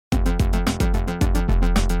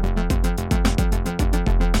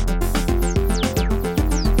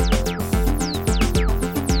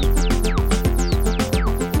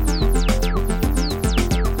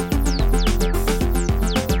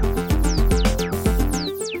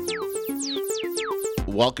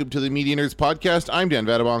Welcome to the Media Nerds Podcast. I'm Dan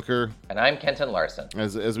Vadabonker. And I'm Kenton Larson.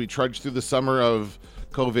 As we trudge through the summer of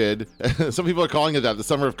COVID, some people are calling it that, the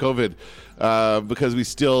summer of COVID, because we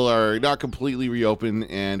still are not completely reopened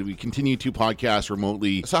and we continue to podcast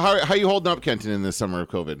remotely. So how are you holding up, Kenton, in this summer of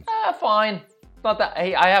COVID? Fine. Not that.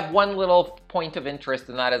 Hey, I have one little point of interest,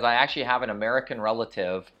 and that is I actually have an American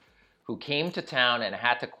relative who came to town and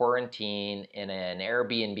had to quarantine in an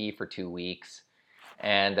Airbnb for 2 weeks.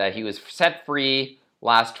 And he was set free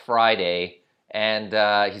last Friday, and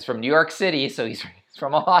he's from New York City, so he's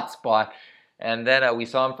from a hot spot. And then we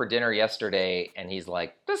saw him for dinner yesterday, and he's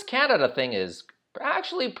like, "This Canada thing is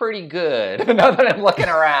actually pretty good." Now that I'm looking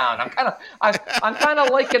around, I'm kind of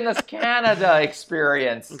liking this Canada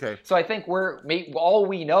experience. Okay. So I think all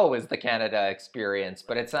we know is the Canada experience,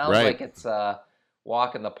 but it sounds like it's a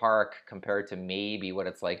walk in the park compared to maybe what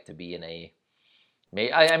it's like to be in a. We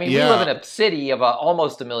live in a city of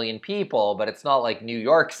almost 1 million people, but it's not like New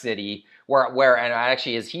York City, where and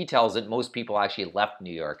actually, as he tells it, most people actually left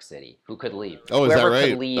New York City who could leave. Oh, is that right? Whoever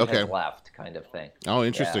could leave has left, kind of thing. Oh,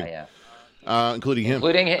 interesting. Yeah. Including him.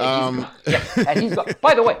 Including him. And he's got,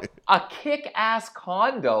 by the way, a kick-ass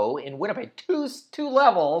condo in Winnipeg, two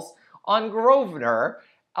levels on Grosvenor,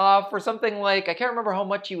 for something like, I can't remember how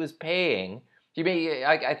much he was paying.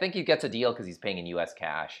 I think he gets a deal because he's paying in U.S.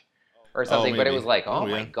 cash. Or something, but it was like,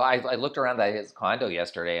 my God. I looked around at his condo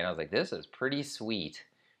yesterday and I was like, this is pretty sweet.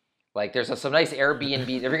 Like, there's some nice Airbnb.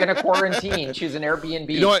 If you're going to quarantine, choose an Airbnb.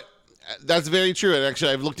 You know what? That's very true. And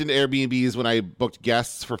actually, I've looked into Airbnbs when I booked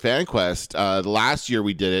guests for FanQuest. The last year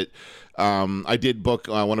we did it, I did book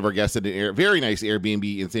one of our guests at a very nice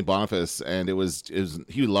Airbnb in St. Boniface, and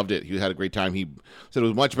he loved it. He had a great time. He said it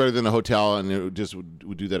was much better than a hotel, and it just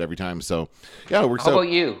would do that every time. So, yeah, it works out. How about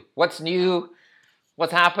you? What's new?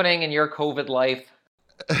 What's happening in your COVID life?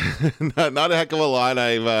 not a heck of a lot.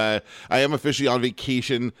 I am officially on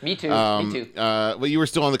vacation. Me too. But you were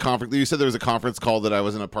still on the conference. You said there was a conference call that I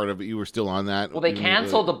wasn't a part of, but you were still on that. Well, they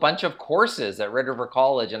canceled a bunch of courses at Red River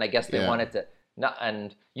College, and I guess they wanted to.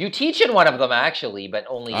 And you teach in one of them actually, but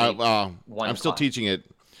only one. I'm still teaching it.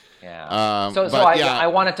 Yeah. I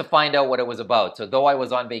wanted to find out what it was about. So though I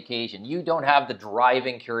was on vacation, you don't have the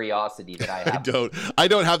driving curiosity that I have. I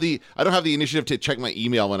don't have the initiative to check my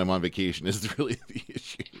email when I'm on vacation. Is really the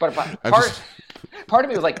issue. But part of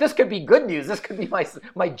me was like, this could be good news. This could be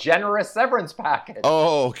my generous severance package.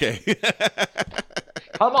 Oh, okay.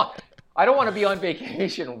 Come on. I don't want to be on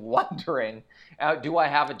vacation wondering, do I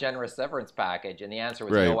have a generous severance package? And the answer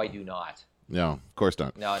was no, I do not. No, of course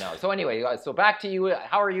not. No. So anyway, so back to you.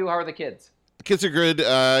 How are you? How are the kids? The kids are good.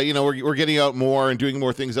 We're getting out more and doing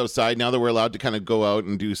more things outside now that we're allowed to kind of go out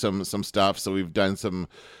and do some stuff. So we've done some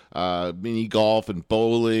mini golf and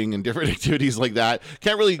bowling and different activities like that.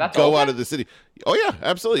 Can't really go out of the city. Oh yeah,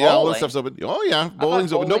 absolutely. Bowling. Yeah, all that stuff's open. Oh yeah,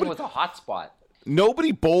 bowling's open. Bowling was a hot spot.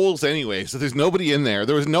 Nobody bowls anyway, so there's nobody in there.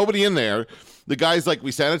 There was nobody in there. The guy's like, we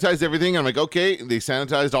sanitized everything. I'm like, okay. They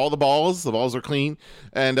sanitized all the balls. The balls are clean.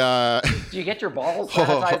 And do you get your balls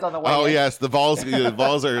sanitized on the way? Oh yes, the balls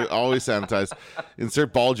are always sanitized.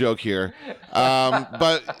 Insert ball joke here.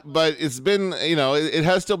 But it's been, it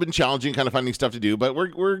has still been challenging, kind of finding stuff to do. But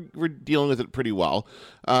we're dealing with it pretty well.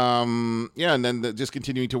 And then just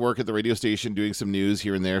continuing to work at the radio station, doing some news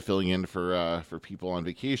here and there, filling in for people on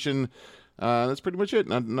vacation. That's pretty much it.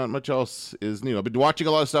 Not much else is new. I've been watching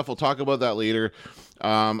a lot of stuff. We'll talk about that later.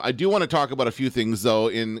 I do want to talk about a few things, though.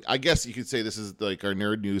 I guess you could say this is like our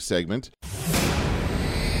nerd news segment.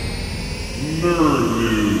 Nerd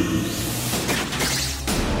news.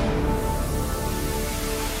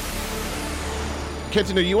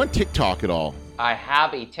 Kenton, are you on TikTok at all? I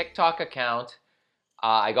have a TikTok account.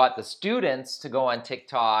 I got the students to go on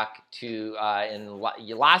TikTok in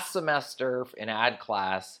last semester in ad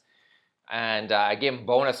class. And I gave them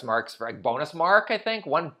bonus marks for bonus mark, I think,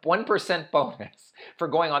 1% bonus for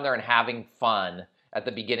going on there and having fun at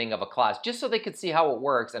the beginning of a class, just so they could see how it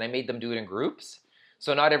works. And I made them do it in groups.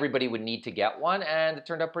 So not everybody would need to get one, and it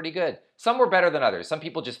turned out pretty good. Some were better than others. Some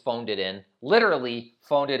people just phoned it in, literally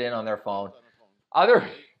phoned it in on their phone.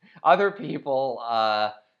 Other people,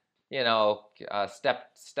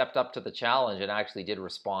 stepped up to the challenge and actually did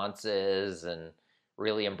responses and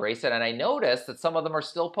really embrace it. And I noticed that some of them are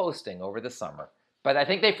still posting over the summer. But I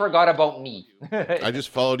think they forgot about me. I just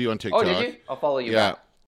followed you on TikTok. Oh, did you? I'll follow you back.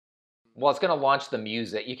 Well, it's going to launch the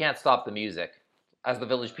music. You can't stop the music. As the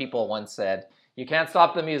Village People once said, you can't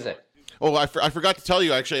stop the music. Oh, I forgot to tell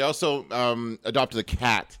you, actually, I also adopted a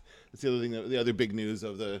cat. That's the other thing, the other big news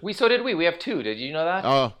of the... So did we. We have two. Did you know that?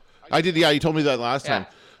 Oh, I did. Yeah, you told me that last time.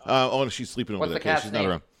 She's sleeping over there. What's the cat's she's name?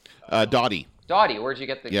 not around. Dottie. Dottie. Where'd you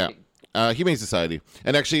get the... Yeah. Humane Society,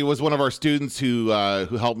 and actually it was one of our students who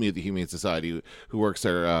helped me at the Humane Society, who works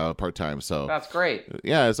there part time. So That's great.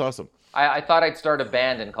 Yeah, it's awesome. I thought I'd start a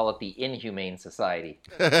band and call it the Inhumane Society.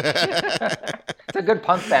 It's a good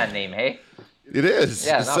punk band name, hey? It is.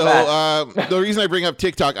 Yeah, not so bad. The reason I bring up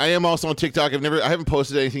TikTok, I am also on TikTok. I haven't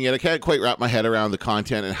posted anything yet. I can't quite wrap my head around the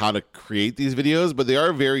content and how to create these videos, but they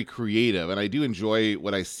are very creative, and I do enjoy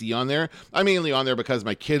what I see on there. I'm mainly on there because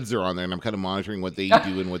my kids are on there, and I'm kind of monitoring what they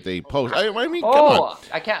do and what they post. I mean, come on.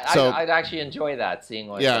 I can't. So, I'd actually enjoy that, seeing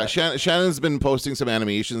what. Yeah, Shannon's been posting some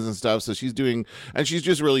animations and stuff, so she's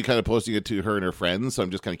just really kind of posting it to her and her friends. So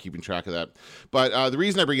I'm just kind of keeping track of that. But the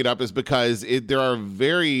reason I bring it up is because there are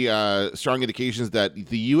very strong indications that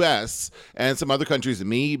the U.S. and some other countries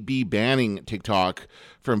may be banning TikTok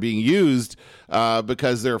from being used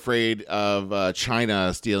because they're afraid of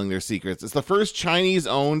China stealing their secrets. It's the first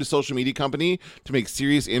Chinese-owned social media company to make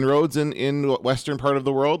serious inroads in the western part of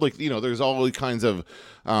the world. Like, there's all kinds of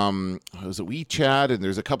was it WeChat, and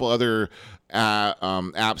there's a couple other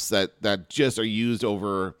apps that just are used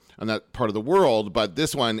over on that part of the world, but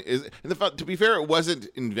this one is, and to be fair, it wasn't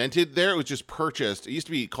invented there. It was just purchased. It used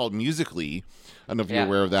to be called Musical.ly. I don't know if you're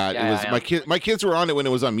aware of that. My kids were on it when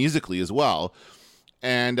it was on Musical.ly as well,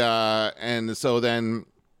 and so then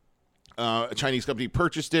a Chinese company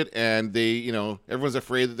purchased it, and they, everyone's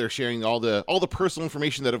afraid that they're sharing all the personal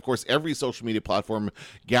information that, of course, every social media platform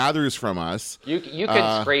gathers from us. You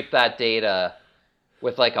can scrape that data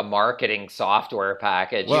with like a marketing software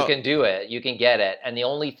package. You can do it. You can get it. And the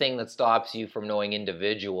only thing that stops you from knowing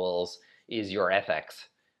individuals is your ethics.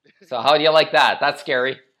 So how do you like that? That's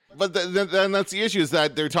scary. But then that's the issue, is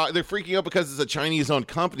that they're freaking out because it's a Chinese-owned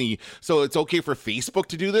company. So it's okay for Facebook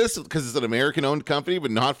to do this because it's an American-owned company, but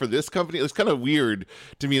not for this company. It's kind of weird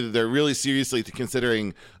to me that they're really seriously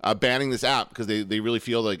considering banning this app because they really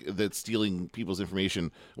feel like that's stealing people's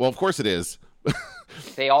information. Well, of course it is.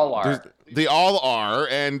 They all are. They all are,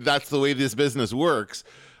 and that's the way this business works.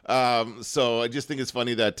 So I just think it's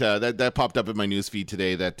funny that that popped up in my news feed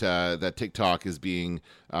today, that TikTok is being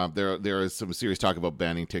there is some serious talk about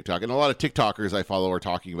banning TikTok, and a lot of TikTokers I follow are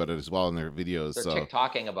talking about it as well in their videos. They're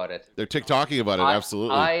TikToking about it. They're TikToking about it.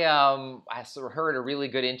 Absolutely. I heard a really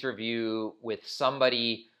good interview with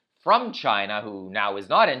somebody from China who now is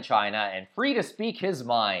not in China and free to speak his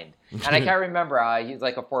mind. And I can't remember, he's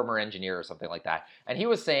like a former engineer or something like that. And he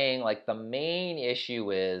was saying like the main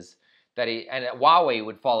issue is that and Huawei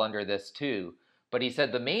would fall under this too, but he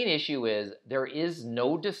said the main issue is there is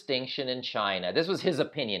no distinction in China. This was his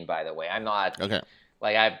opinion, by the way. I'm not,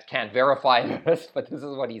 like, I can't verify this, but this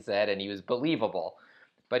is what he said, and he was believable.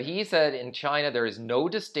 But he said in China there is no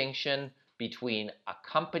distinction between a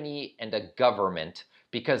company and a government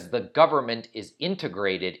because the government is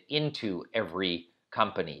integrated into every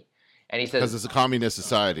company. And he says, because it's a communist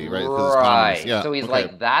society, right? Right. Yeah. So he's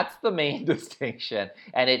like, that's the main distinction,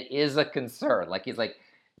 and it is a concern. Like, he's like,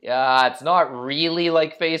 yeah, it's not really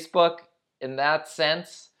like Facebook in that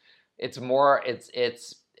sense. It's more,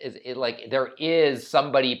 it's like there is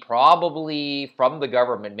somebody probably from the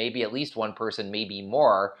government, maybe at least one person, maybe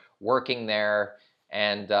more, working there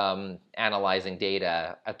and analyzing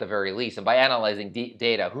data at the very least. And by analyzing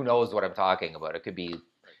data, who knows what I'm talking about? It could be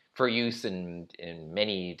for use in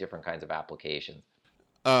many different kinds of applications.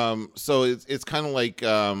 So it's kind of like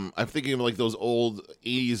I'm thinking of like those old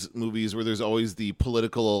 80s movies where there's always the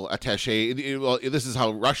political attaché. Well, this is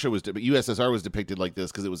how Russia was, but USSR was depicted like this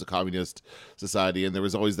because it was a communist society, and there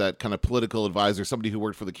was always that kind of political advisor, somebody who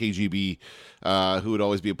worked for the KGB, who would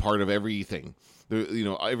always be a part of everything.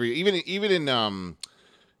 Even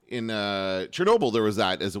in Chernobyl, there was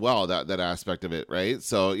that as well, that aspect of it, right?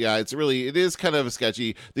 So yeah, it is kind of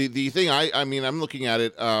sketchy. The thing I'm looking at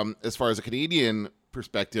it as far as a Canadian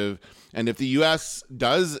perspective, and if the U.S.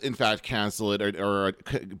 does in fact cancel it or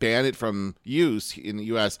ban it from use in the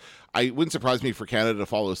U.S., it wouldn't surprise me for Canada to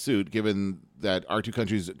follow suit, given that our two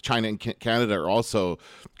countries, China and Canada, are also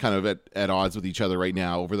kind of at odds with each other right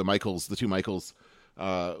now over the two Michaels.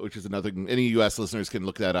 Which is another. Any U.S. listeners can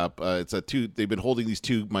look that up. They've been holding these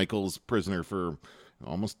two Michaels prisoner for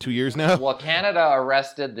almost 2 years now. Well, Canada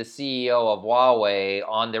arrested the CEO of Huawei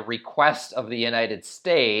on the request of the United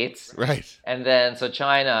States. Right. And then so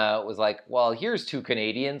China was like, well, here's two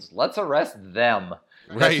Canadians. Let's arrest them.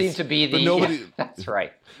 Right. That seemed to be the... that's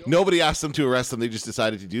right. Nobody asked them to arrest them. They just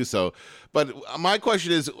decided to do so. But my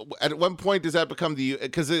question is, at what point does that become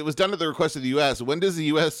because it was done at the request of the U.S. When does the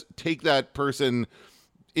U.S. take that person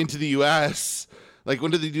into the U.S.? Like, when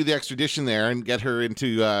do they do the extradition there and get her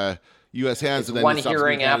into U.S. hands? It's one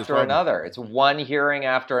hearing after another. It's one hearing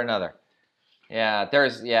after another. Yeah,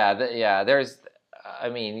 there's I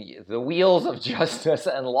mean, the wheels of justice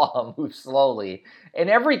and law move slowly in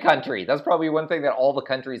every country. That's probably one thing that all the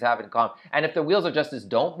countries have in common. And if the wheels of justice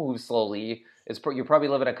don't move slowly, you probably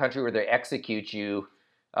live in a country where they execute you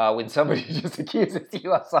when somebody just accuses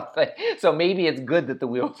you of something. So maybe it's good that the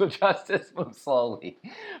wheels of justice move slowly.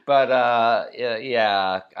 But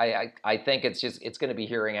yeah, I think it's going to be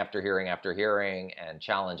hearing after hearing after hearing and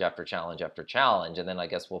challenge after challenge after challenge. And then I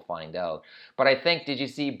guess we'll find out. But I think, did you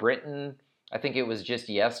see Britain? I think it was just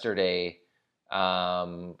yesterday.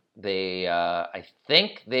 I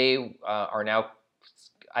think they are now.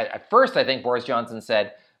 At first, I think Boris Johnson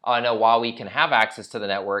said, "Oh no, Huawei can have access to the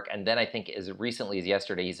network," and then I think as recently as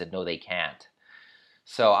yesterday, he said, "No, they can't."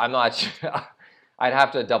 So I'm not sure. I'd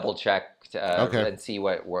have to double check and see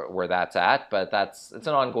where that's at, but it's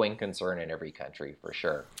an ongoing concern in every country for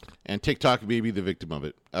sure. And TikTok may be the victim of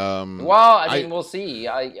it. Well, I mean, we'll see.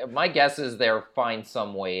 My guess is they'll find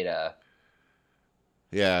some way to.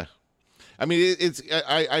 Yeah, I mean,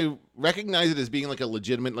 I recognize it as being like a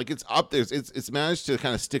legitimate, like it's up there. It's managed to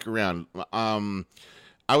kind of stick around.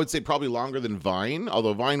 I would say probably longer than Vine,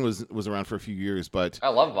 although Vine was around for a few years. But I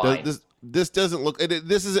love Vine. This doesn't look.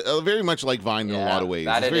 This is very much like Vine in a lot of ways.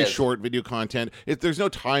 It's very short video content. There's no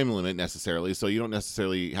time limit necessarily, so you don't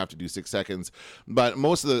necessarily have to do 6 seconds. But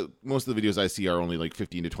most of the videos I see are only like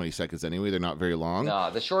 15 to 20 seconds anyway. They're not very long.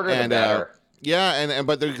 No, the shorter the better. Yeah,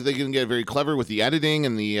 but they can get very clever with the editing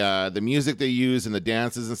and the music they use and the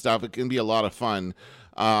dances and stuff. It can be a lot of fun.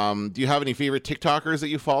 Do you have any favorite TikTokers that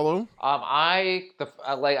you follow? I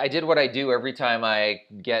did what I do every time I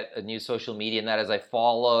get a new social media, and that is I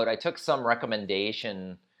took some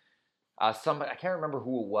recommendation. I can't remember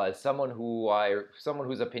who it was. Someone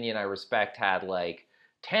whose opinion I respect had like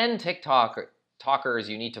 10 TikTokers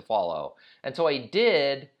you need to follow, and so I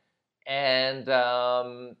did, and.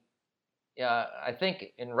 I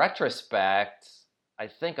think in retrospect, I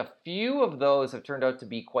think a few of those have turned out to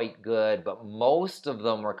be quite good, but most of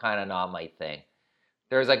them were kind of not my thing.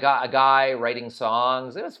 There's a guy writing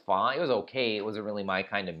songs. It was fine. It was okay. It wasn't really my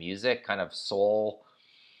kind of music, kind of soul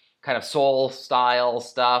style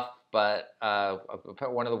stuff. But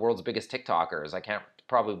one of the world's biggest TikTokers.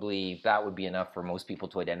 That would be enough for most people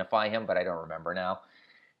to identify him, but I don't remember now.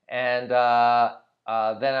 And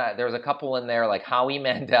then there was a couple in there like Howie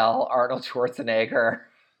Mandel, Arnold Schwarzenegger.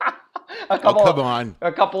 Come on.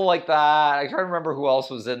 A couple like that. I try to remember who else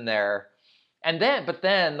was in there. But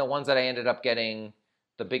then the ones that I ended up getting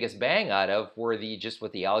the biggest bang out of were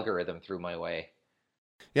what the algorithm threw my way.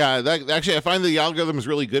 Yeah, actually, I find the algorithm is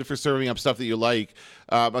really good for serving up stuff that you like.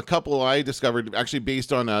 A couple I discovered actually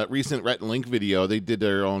based on a recent Rhett and Link video. They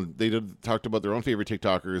talked about their own favorite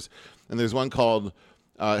TikTokers, and there's one called.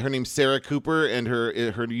 Her name's Sarah Cooper, and her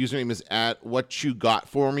username is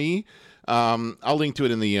 @WhatYouGotForMe. I'll link to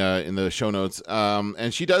it in the show notes.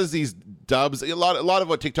 And she does these dubs. A lot of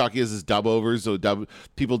what TikTok is dub overs, so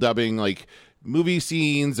people dubbing like movie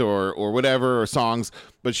scenes or whatever or songs.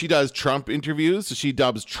 But she does Trump interviews. So she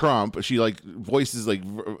dubs Trump. She like voices like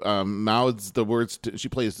mouths the words. She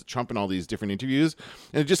plays Trump in all these different interviews,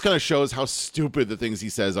 and it just kind of shows how stupid the things he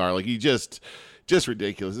says are. Like he just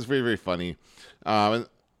ridiculous. It's very, very funny.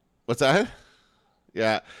 What's that?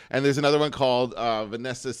 Yeah. And there's another one called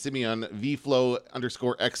Vanessa Simeon,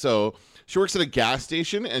 VFlow_XO. She works at a gas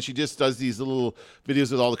station, and she just does these little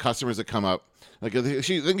videos with all the customers that come up. Like I think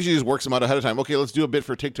she just works them out ahead of time. Okay, let's do a bit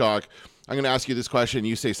for TikTok. I'm going to ask you this question.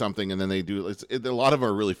 You say something, and then they do. A lot of them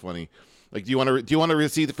are really funny. Like, do you want a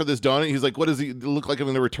receipt for this donut? He's like, what does it look like? I'm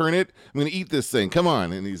going to return it. I'm going to eat this thing. Come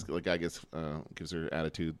on. And he's like, I guess, gives her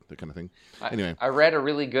attitude, that kind of thing. Anyway. I read a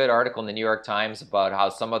really good article in the New York Times about how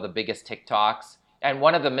some of the biggest TikToks, and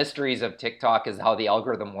one of the mysteries of TikTok is how the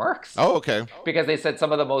algorithm works. Oh, okay. Because they said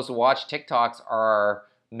some of the most watched TikToks are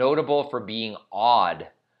notable for being odd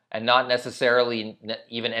and not necessarily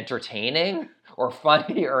even entertaining or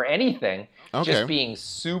funny or anything. Okay. Just being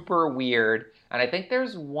super weird. And I think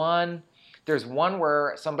there's one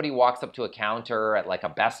where somebody walks up to a counter at like a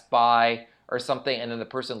Best Buy or something, and then the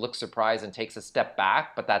person looks surprised and takes a step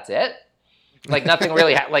back, but that's it. Like nothing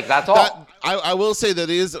really, like that's all. I will say that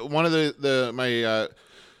is one of my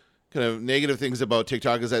kind of negative things about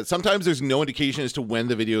TikTok is that sometimes there's no indication as to when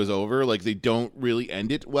the video is over. Like they don't really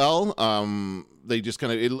end it well. They just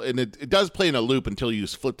kind of, it does play in a loop until you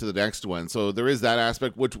flip to the next one. So there is that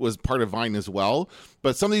aspect, which was part of Vine as well.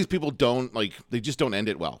 But some of these people they just don't end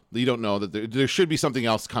it well. You don't know that there should be something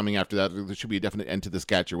else coming after that. There should be a definite end to the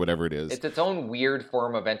sketch or whatever it is. It's its own weird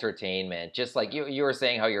form of entertainment. Just like you were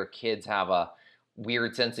saying how your kids have a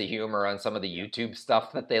weird sense of humor on some of the YouTube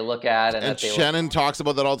stuff that they look at, and And that they Shannon talks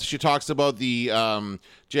about that all. She talks about the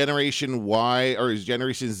Generation Y or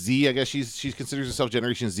Generation Z. I guess she considers herself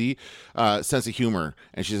Generation Z sense of humor,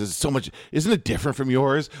 and she says so much. Isn't it different from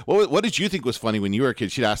yours? What did you think was funny when you were a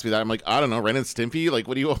kid? She'd ask me that. I'm like, I don't know, Ren and Stimpy. Like,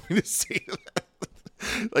 what do you want me to say to that?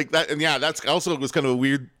 Like that, and yeah, that's also was kind of a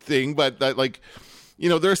weird thing, but that like. You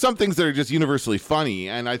know, there are some things that are just universally funny,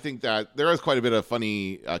 and I think that there is quite a bit of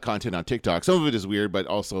funny content on TikTok. Some of it is weird, but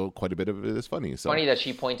also quite a bit of it is funny. So. Funny that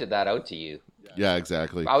she pointed that out to you. Yeah,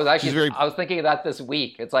 exactly. I was thinking of that this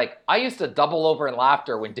week. It's like I used to double over in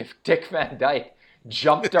laughter when Dick Van Dyke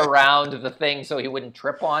jumped around the thing so he wouldn't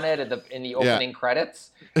trip on it in the opening credits.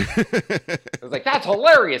 It was like, that's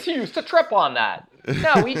hilarious. He used to trip on that.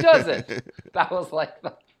 No, he doesn't. That was like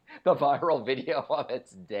the viral video of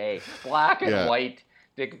its day. Black and white.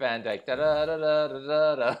 Dick Van Dyke, da da da da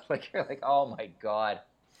da da. Like you're like, oh my god,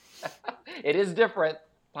 it is different.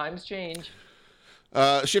 Times change.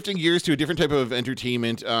 Shifting gears to a different type of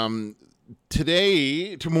entertainment.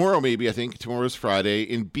 Tomorrow, maybe I think tomorrow's Friday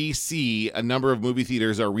in BC. A number of movie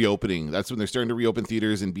theaters are reopening. That's when they're starting to reopen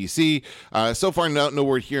theaters in BC. So far, no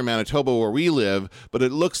word here in Manitoba where we live, but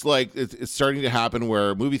it looks like it's starting to happen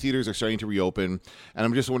where movie theaters are starting to reopen. And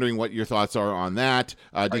I'm just wondering what your thoughts are on that.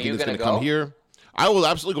 Do you think it's going to come here? I will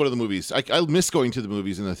absolutely go to the movies. I miss going to the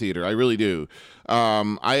movies in the theater. I really do.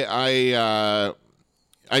 I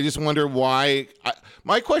just wonder why.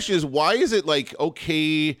 My question is, why is it like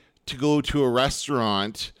okay to go to a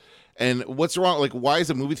restaurant, and what's wrong? Like, why is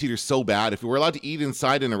a movie theater so bad? If we're allowed to eat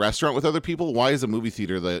inside in a restaurant with other people, why is a movie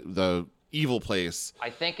theater the evil place? I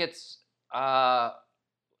think it's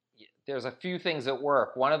there's a few things at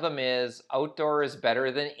work. One of them is outdoor is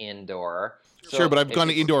better than indoor. So sure, but I've gone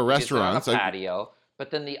to indoor restaurants. On a patio.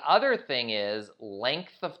 But then the other thing is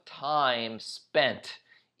length of time spent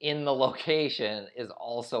in the location is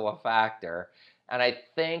also a factor. And I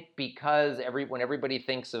think because when everybody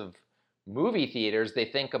thinks of movie theaters, they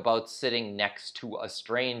think about sitting next to a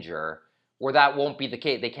stranger, where that won't be the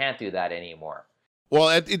case. They can't do that anymore. Well,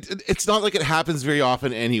 it's not like it happens very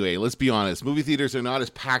often anyway. Let's be honest. Movie theaters are not as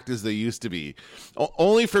packed as they used to be.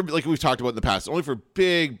 Only for, like we've talked about in the past, only for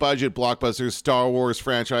big budget blockbusters, Star Wars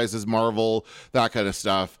franchises, Marvel, that kind of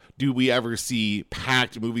stuff, do we ever see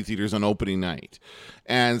packed movie theaters on opening night.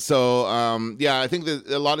 And so, I think that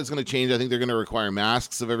a lot is going to change. I think they're going to require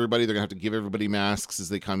masks of everybody. They're going to have to give everybody masks as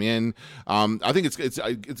they come in. I think it's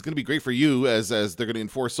going to be great for you as they're going to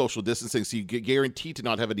enforce social distancing, so you get guaranteed to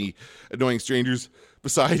not have any annoying strangers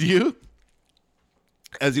beside you.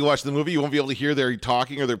 As you watch the movie, you won't be able to hear their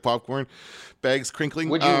talking or their popcorn bags crinkling.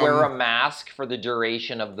 Would you wear a mask for the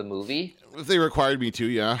duration of the movie? If they required me to,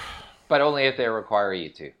 yeah. But only if they require you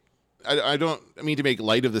to. I don't mean to make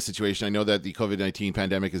light of the situation. I know that the COVID-19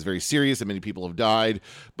 pandemic is very serious and many people have died,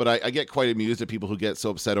 but I get quite amused at people who get so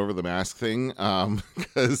upset over the mask thing,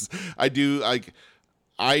 because I've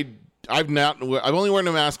only worn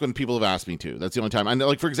a mask when people have asked me to. That's the only time. I know,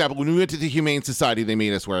 like, for example, when we went to the Humane Society, they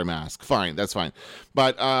made us wear a mask. Fine, that's fine.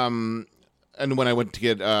 But and when I went to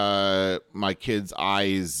get my kids'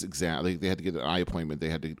 eyes exam, they had to get an eye appointment. They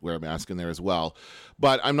had to wear a mask in there as well.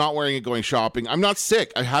 But I'm not wearing it going shopping. I'm not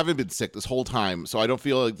sick. I haven't been sick this whole time. So I don't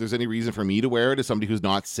feel like there's any reason for me to wear it as somebody who's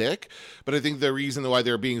not sick. But I think the reason why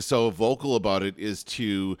they're being so vocal about it is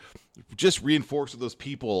to just reinforce with those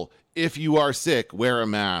people, if you are sick, wear a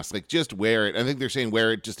mask. Like, just wear it. I think they're saying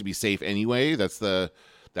wear it just to be safe anyway. That's the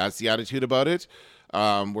attitude about it.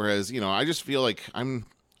 Whereas, I just feel like I'm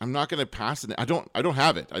not going to pass it. I don't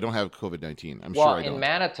have it. I don't have COVID-19. I'm sure I don't. Well, in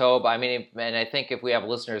Manitoba, and I think if we have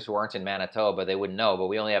listeners who aren't in Manitoba, they wouldn't know, but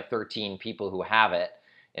we only have 13 people who have it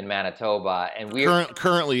in Manitoba. And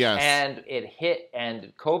currently, yes.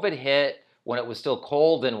 And COVID hit when it was still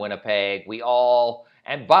cold in Winnipeg.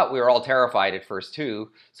 But we were all terrified at first too,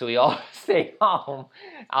 so we all stayed home.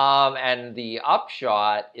 And the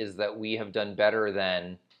upshot is that we have done better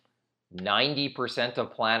than 90%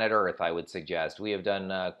 of planet Earth, I would suggest. We have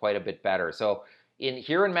done quite a bit better. So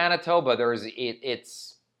here in Manitoba, there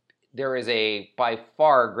is a by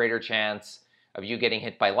far greater chance of you getting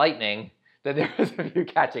hit by lightning than there is of you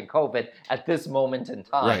catching COVID at this moment in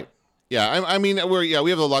time. Right. Yeah, we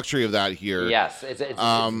have the luxury of that here. Yes, it's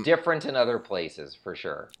different in other places for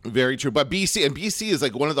sure. Very true. But BC is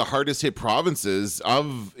like one of the hardest hit provinces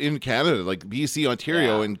in Canada. Like BC,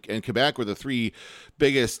 Ontario, and Quebec were the three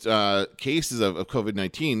biggest cases of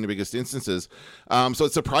COVID-19, the biggest instances. So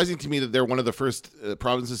it's surprising to me that they're one of the first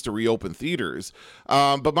provinces to reopen theaters.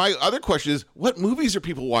 But my other question is, what movies are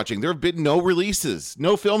people watching? There have been no releases.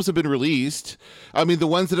 No films have been released. I mean, the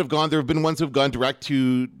ones that have gone, there have been ones that have gone direct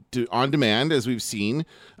to on demand, as we've seen.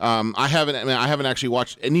 I haven't actually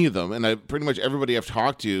watched any of them, and pretty much everybody I've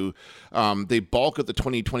talked to, they balk at the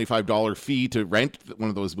 $25 fee to rent one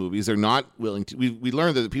of those movies. They're not willing to. We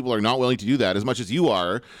learned that people are not willing to do that as much as you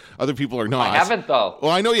are. Other people are not. I haven't though.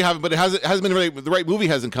 Well, I know you haven't, but it hasn't been the right movie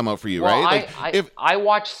hasn't come out for you, well, right? I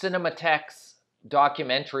watched Cinematheque's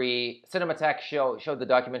documentary. Cinematheque showed the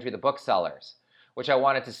documentary The Booksellers, which I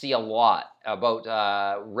wanted to see a lot,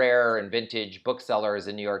 about rare and vintage booksellers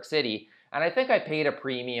in New York City. And I think I paid a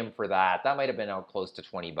premium for that. That might have been out close to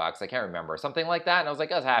 $20. I can't remember. Something like that. And I was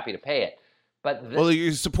like, I was happy to pay it. But well,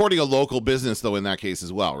 you're supporting a local business, though, in that case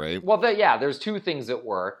as well, right? Well, there's two things at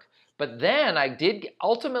work. But then I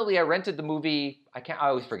rented the movie. I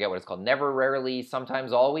always forget what it's called. Never, Rarely,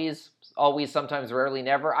 Sometimes, Always. Always, Sometimes, Rarely,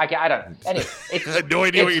 Never. I don't. Anyway, I have no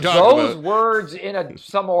idea what you're talking about. Those words in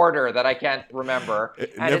some order that I can't remember.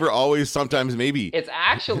 Never, Always, Sometimes, Maybe. It's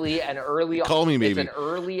actually an early. Call Me Maybe. It's an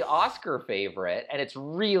early Oscar favorite, and it's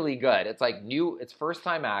really good. It's like new. It's first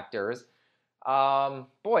time actors.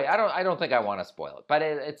 Boy, I don't think I want to spoil it, but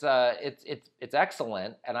it's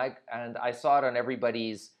excellent, and I saw it on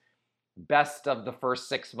everybody's best of the first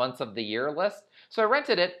 6 months of the year list. So I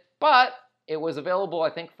rented it, but it was available, I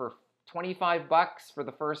think, for $25 for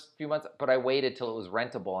the first few months, but I waited till it was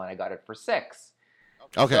rentable and I got it for $6.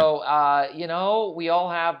 Okay. So, we all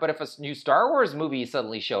have, but if a new Star Wars movie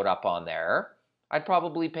suddenly showed up on there, I'd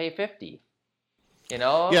probably pay $50.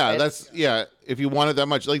 Yeah, if you wanted that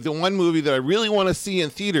much. Like the one movie that I really want to see in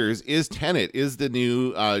theaters is Tenet, is the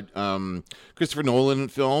new Christopher Nolan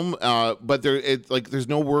film. But there's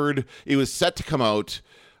no word. It was set to come out,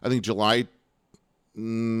 I think July. Let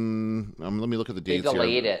me look at the dates. They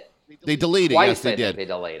delayed it. They delayed it. Twice, yes, they did. They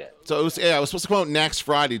delayed it. So it was supposed to come out next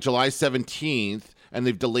Friday, July 17th. And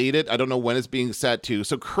they've delayed it. I don't know when it's being set to.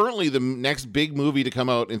 So currently the next big movie to come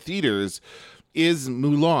out in theaters is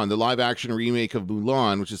Mulan, the live-action remake of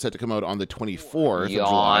Mulan, which is set to come out on the 24th of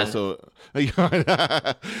July. So,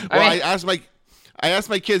 I asked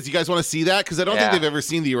my kids, "You guys want to see that?" Because I don't think they've ever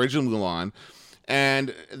seen the original Mulan,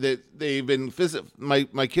 and they've been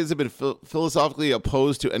my kids have been philosophically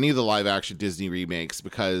opposed to any of the live-action Disney remakes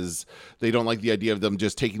because they don't like the idea of them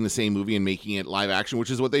just taking the same movie and making it live-action, which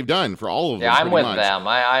is what they've done for all of them. Yeah, I'm with them.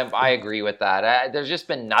 I agree with that. There's just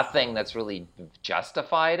been nothing that's really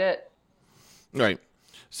justified it. Right.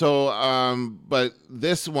 So, but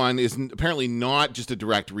this one is apparently not just a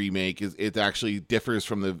direct remake. It actually differs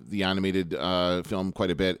from the animated film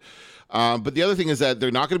quite a bit. But the other thing is that they're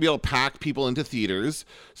not going to be able to pack people into theaters.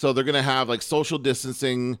 So they're going to have like social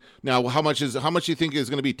distancing. Now, how much do you think is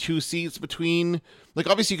going to be 2 seats between? Like,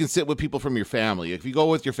 obviously you can sit with people from your family. If you go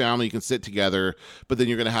with your family, you can sit together, but then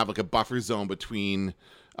you're going to have like a buffer zone between,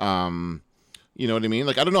 you know what I mean?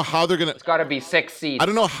 Like, I don't know how they're gonna. It's got to be 6 seats. I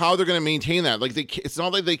don't know how they're gonna maintain that. Like, it's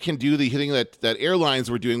not like they can do the thing that airlines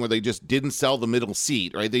were doing, where they just didn't sell the middle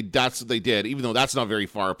seat, right? That's what they did, even though that's not very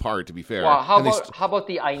far apart, to be fair. Well, how about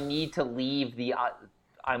the I need to leave the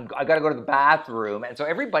I got to go to the bathroom, and so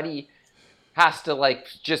everybody has to like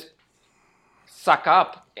just suck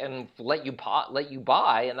up and let you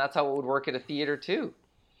buy, and that's how it would work at a theater too.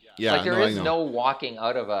 Yeah, like there is no walking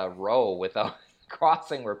out of a row without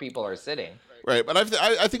crossing where people are sitting. Right, but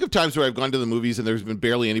I think of times where I've gone to the movies and there's been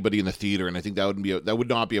barely anybody in the theater, and I think that would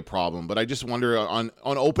not be a problem. But I just wonder on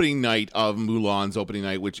opening night of Mulan's opening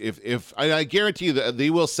night, which if I guarantee you that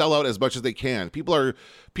they will sell out as much as they can. People are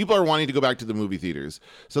wanting to go back to the movie theaters,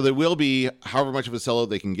 so there will be however much of a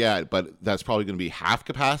sellout they can get, but that's probably going to be half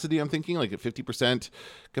capacity. I'm thinking like at 50%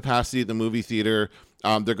 capacity at the movie theater.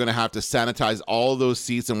 They're going to have to sanitize all of those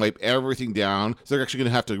seats and wipe everything down. So they're actually going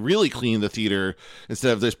to have to really clean the theater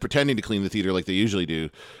instead of just pretending to clean the theater like they usually do.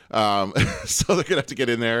 So they're going to have to get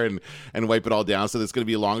in there and wipe it all down. So there's going to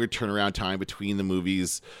be a longer turnaround time between the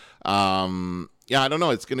movies. Yeah, I don't know.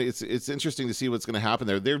 It's interesting to see what's going to happen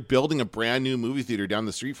there. They're building a brand new movie theater down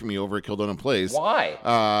the street from me over at Kildonan Place. Why?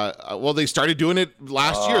 Well, they started doing it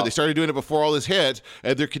last year. They started doing it before all this hit,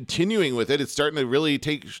 and they're continuing with it. It's starting to really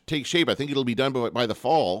take shape. I think it'll be done by the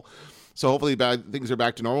fall. So hopefully things are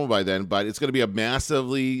back to normal by then. But it's going to be a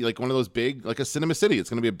massively, like one of those big, like a Cinema City. It's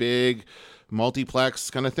going to be a big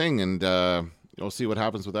multiplex kind of thing, and we'll see what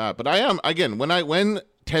happens with that. But I am, again, when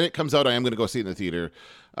Tenet comes out, I am going to go see it in the theater.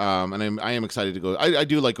 And I am excited to go. I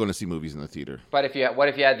do like going to see movies in the theater. But what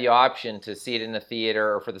if you had the option to see it in the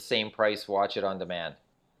theater or for the same price, watch it on demand?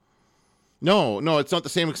 No, it's not the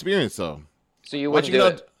same experience though. So you wouldn't Watching do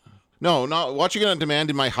it it. No, not watching it on demand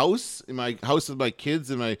in my house with my kids,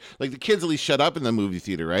 and the kids at least shut up in the movie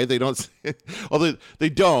theater, right? They don't, although they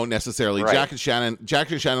don't necessarily. Right. Jack and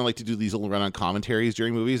Shannon like to do these little run-on commentaries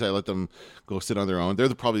during movies. I let them go sit on their own. They're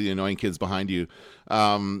probably the annoying kids behind you,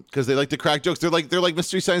 because they like to crack jokes. They're like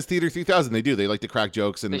Mystery Science Theater 3000. They like to crack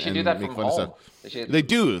jokes and They should do that make from fun of home. stuff. They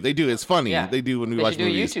do. It's funny. Yeah. They do when we They watch should do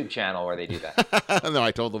movies. a YouTube channel where they do that. No, I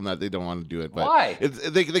told them that they don't want to do it. But Why?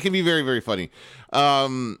 They can be very, very funny.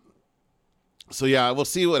 So yeah, we'll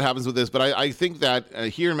see what happens with this. But I think that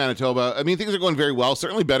here in Manitoba, I mean, things are going very well.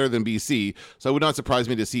 Certainly better than BC. So it would not surprise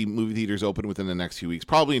me to see movie theaters open within the next few weeks,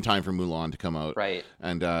 probably in time for Mulan to come out. Right.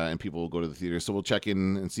 And people will go to the theater. So we'll check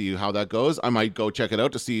in and see how that goes. I might go check it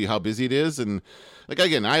out to see how busy it is. And like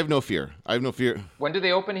again, I have no fear. When do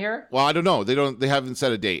they open here? Well, I don't know. They haven't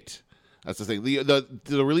set a date. That's the thing.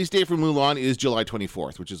 The release date for Mulan is July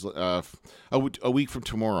 24th, which is a week from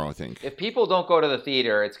tomorrow, I think. If people don't go to the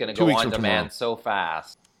theater, it's going to go on demand so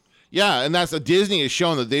fast. Yeah, and that's Disney has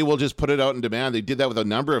shown that they will just put it out in demand. They did that with a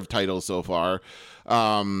number of titles so far.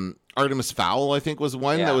 Artemis Fowl, I think, was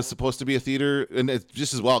one that was supposed to be a theater, and it's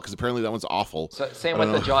just as well because apparently that one's awful. So, same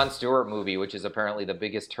with the Jon Stewart movie, which is apparently the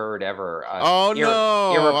biggest turd ever.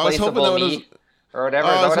 No! Irreplaceable Me. Or whatever.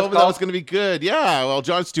 I was hoping that was going to be good. Yeah, well,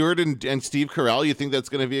 Jon Stewart and Steve Carell, you think that's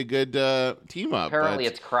going to be a good team up. Apparently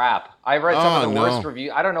it's crap. I read some of the worst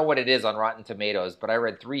reviews. I don't know what it is on Rotten Tomatoes, but I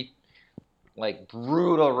read 3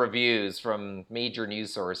 brutal reviews from major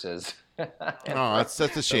news sources. That's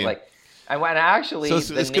a shame. And actually,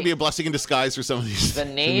 so this could be a blessing in disguise for some of these. The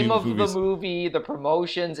name of the movie, the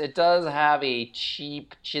promotions, it does have a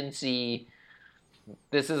cheap, chintzy.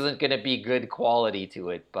 This isn't going to be good quality to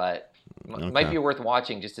it, but it might be worth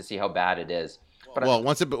watching just to see how bad it is. But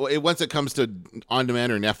once it comes to on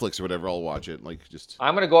demand or Netflix or whatever, I'll watch it.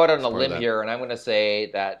 I'm going to go out on a limb here, and I'm going to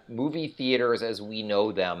say that movie theaters, as we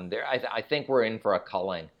know them, I think we're in for a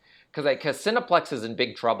culling, because Cineplex is in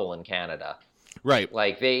big trouble in Canada. Right.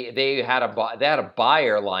 Like they had a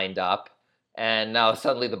buyer lined up, and now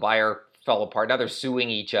suddenly the buyer fell apart. Now they're suing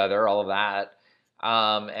each other, all of that.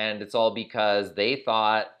 And it's all because the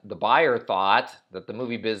buyer thought that the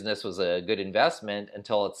movie business was a good investment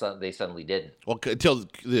until they suddenly didn't. Well, until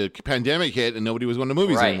the pandemic hit and nobody was going to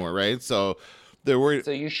movies anymore, right? So they're worried.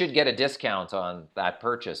 So you should get a discount on that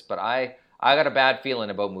purchase, but I got a bad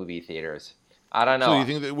feeling about movie theaters. I don't know. So you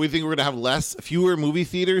think that we're going to have fewer movie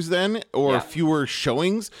theaters then, or fewer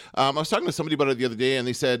showings? I was talking to somebody about it the other day, and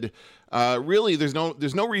they said, really, there's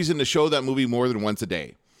no reason to show that movie more than once a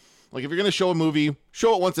day. Like, if you're going to show a movie,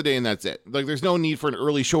 show it once a day and that's it. Like, there's no need for an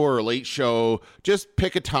early show or a late show. Just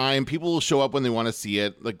pick a time. People will show up when they want to see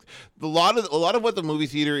it. Like, a lot of what the movie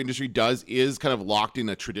theater industry does is kind of locked in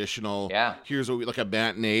a traditional, here's like a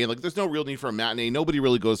matinee. Like, there's no real need for a matinee. Nobody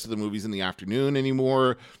really goes to the movies in the afternoon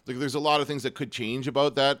anymore. Like, there's a lot of things that could change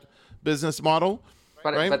about that business model.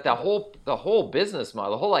 But the whole business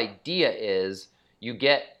model, the whole idea is you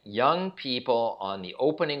get young people on the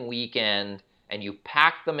opening weekend and you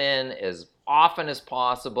pack them in as often as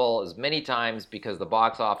possible, as many times, because the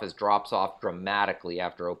box office drops off dramatically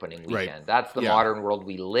after opening weekend. Right. That's the modern world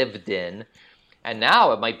we lived in. And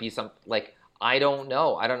now it might be I don't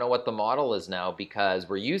know. I don't know what the model is now because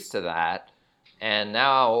we're used to that. And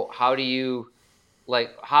now how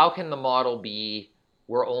can the model be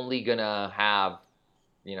we're only going to have,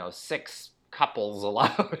 6 couples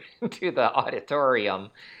allowed into the auditorium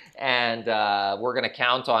and we're going to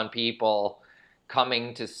count on people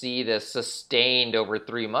coming to see this sustained over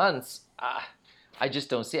 3 months? I just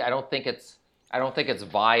don't see it. I don't think it's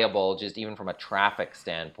viable, just even from a traffic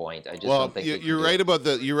standpoint. I just don't think you're right about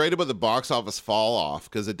the box office fall off,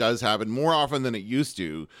 because it does happen more often than it used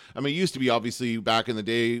to. I mean, it used to be, obviously, back in the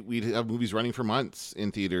day, we'd have movies running for months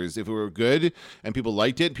in theaters. If it were good and people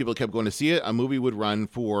liked it, people kept going to see it, a movie would run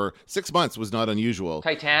for 6 months. Was not unusual.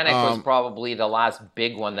 Titanic was probably the last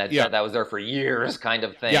big one that was there for years, kind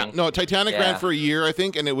of thing. Yeah, no, Titanic ran for a year, I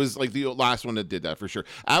think, and it was like the last one that did that for sure.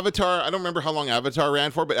 Avatar, I don't remember how long Avatar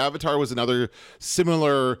ran for, but Avatar was another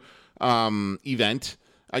similar event,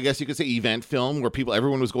 I guess you could say, event film where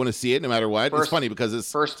everyone was going to see it no matter what. It's funny because it's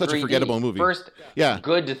such 3D, a forgettable movie. Good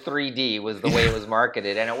 3D was the way it was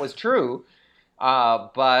marketed, and it was true.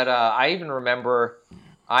 But I even remember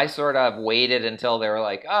I sort of waited until they were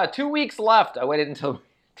like, 2 weeks left. I waited until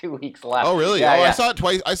 2 weeks left. Oh, really? Yeah, I saw it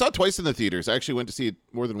twice. I saw it twice in the theaters. I actually went to see it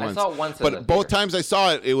more than once. I saw it once but both times I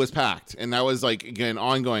saw it, it was packed, and that was again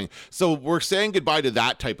ongoing. So we're saying goodbye to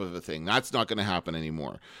that type of a thing. That's not going to happen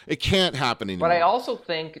anymore. It can't happen anymore. But I also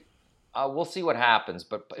think we'll see what happens.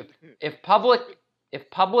 But if public if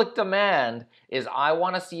public demand is I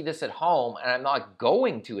want to see this at home and I'm not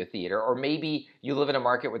going to a theater, or maybe you live in a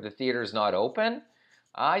market where the theater's not open,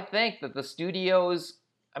 I think that the studios,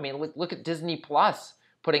 I mean, look at Disney Plus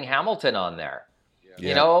putting Hamilton on there. Yeah.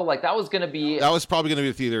 You know, like that was going to be... That was probably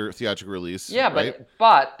going to be a theatrical release. Yeah, right?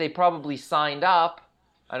 but they probably signed up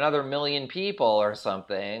another 1 million people or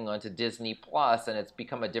something onto Disney Plus, and it's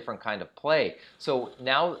become a different kind of play. So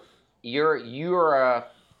now you're a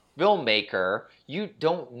filmmaker. You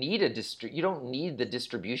don't need you don't need the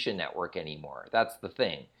distribution network anymore. That's the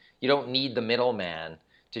thing. You don't need the middleman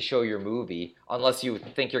to show your movie unless you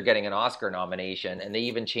think you're getting an Oscar nomination, and they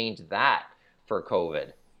even changed that for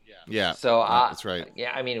COVID. Yeah. So that's right.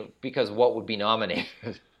 Yeah, I mean, because what would be nominated?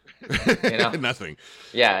 You know? Nothing.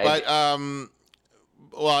 Yeah. But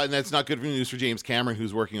well, and that's not good news for James Cameron,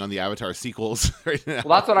 who's working on the Avatar sequels right now.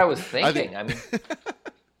 Well, that's what I was thinking. I mean,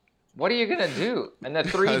 what are you gonna do? And the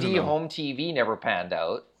 3D home TV never panned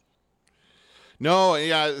out. No,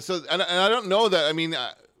 yeah. So, and I don't know that. I mean,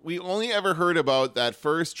 we only ever heard about that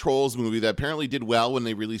first Trolls movie that apparently did well when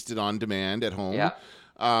they released it on demand at home. Yeah.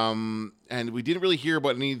 And we didn't really hear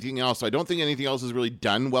about anything else. So I don't think anything else has really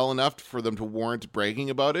done well enough for them to warrant bragging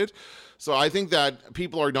about it. So I think that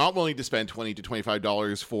people are not willing to spend $20 to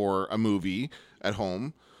 $25 for a movie at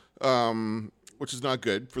home, which is not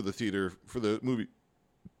good for the theater, for the movie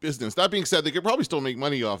business. That being said, they could probably still make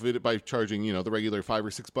money off of it by charging, the regular $5 or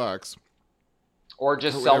 $6. Or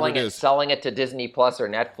just selling it to Disney Plus or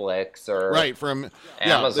Netflix or right from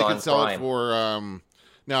Amazon they can sell Prime. it for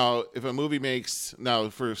now if a movie makes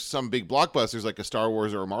for some big blockbusters like a Star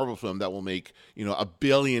Wars or a Marvel film that will make $1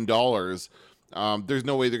 billion, there's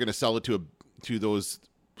no way they're going to sell it to those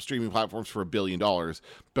streaming platforms for $1 billion.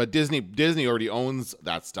 But Disney already owns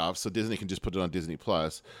that stuff, so Disney can just put it on Disney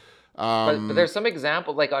Plus. But there's some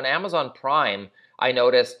example, like on Amazon Prime, I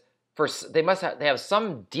noticed they have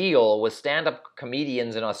some deal with stand-up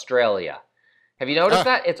comedians in Australia. Have you noticed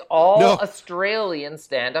that? It's all Australian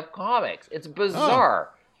stand-up comics. It's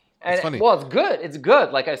bizarre. And that's funny. Well, it's good. It's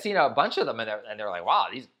good. Like I've seen a bunch of them, and they're like, wow,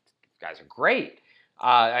 these guys are great.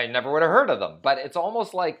 I never would have heard of them. But it's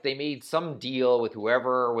almost like they made some deal with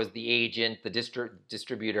whoever was the agent, the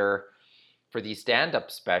distributor for these stand-up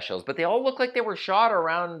specials. But they all look like they were shot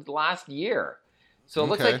around last year. So it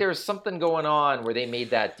looks like there's something going on where they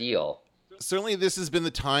made that deal. Certainly this has been the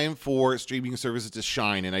time for streaming services to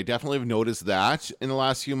shine, and I definitely have noticed that in the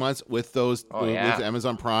last few months with those with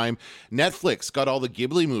Amazon Prime. Netflix got all the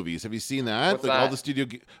Ghibli movies. Have you seen that? What's that? All the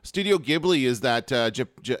Studio Ghibli is that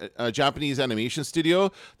Japanese animation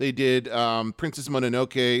studio. They did Princess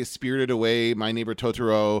Mononoke, Spirited Away, My Neighbor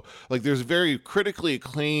Totoro. Like there's very critically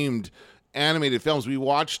acclaimed animated films. We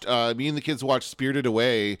watched me and the kids watched Spirited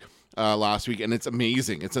Away last week, and it's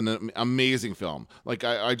amazing. It's an amazing film. Like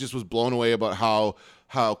I just was blown away about how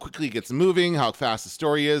quickly it gets moving, how fast the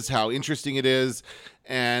story is, how interesting it is,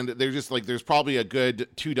 and they're just like there's probably a good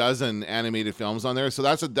 24 animated films on there. So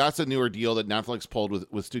that's a newer deal that Netflix pulled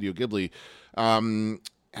with Studio Ghibli.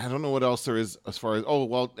 I don't know what else there is as far as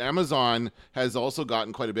Amazon has also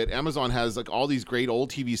gotten quite a bit. Amazon has like all these great old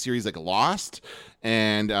TV series like Lost,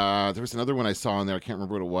 and there was another one I saw on there. I can't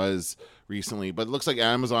remember what it was recently, but it looks like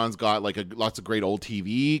Amazon's got like lots of great old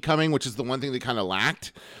TV coming, which is the one thing they kind of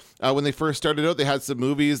lacked. When they first started out, they had some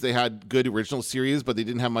movies, they had good original series, but they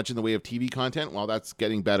didn't have much in the way of TV content. Well, that's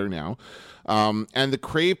getting better now. And the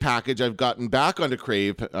Crave package, I've gotten back onto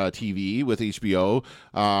Crave TV with HBO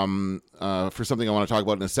for something I want to talk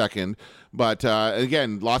about in a second. But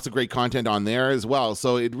again, lots of great content on there as well.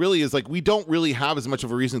 So it really is like we don't really have as much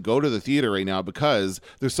of a reason to go to the theater right now because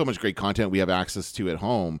there's so much great content we have access to at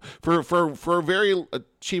home for very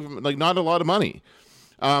cheap, like not a lot of money.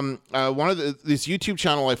 One of this YouTube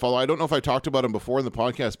channel I follow, I don't know if I talked about him before in the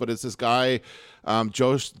podcast, but it's this guy,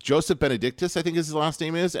 Joseph Benedictus, I think his last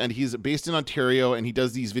name is, and he's based in Ontario, and he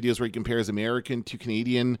does these videos where he compares American to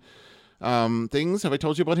Canadian things. Have I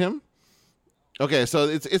told you about him? Okay, so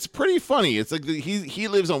it's pretty funny. It's like he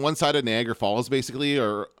lives on one side of Niagara Falls, basically,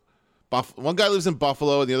 or one guy lives in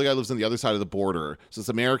Buffalo and the other guy lives on the other side of the border. So it's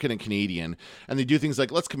American and Canadian. And they do things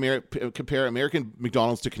like, let's compare American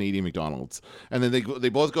McDonald's to Canadian McDonald's. And then they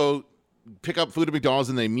both go pick up food at McDonald's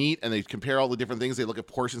and they meet and they compare all the different things. They look at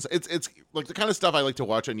portions. It's like the kind of stuff I like to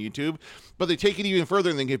watch on YouTube. But they take it even further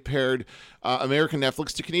and they compared American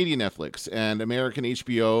Netflix to Canadian Netflix and American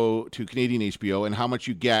HBO to Canadian HBO and how much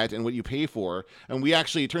you get and what you pay for. And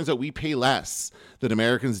it turns out we pay less than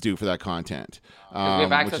Americans do for that content. We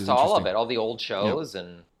have access to all of it, all the old shows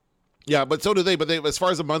Yeah, but so do they. But as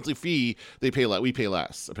far as a monthly fee, we pay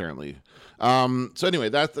less, apparently. So anyway,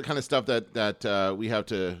 that's the kind of stuff that we have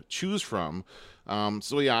to choose from.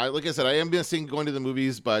 So yeah, like I said, I am missing going to the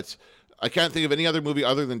movies, but I can't think of any other movie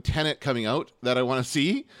other than Tenet coming out that I want to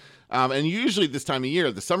see. And usually this time of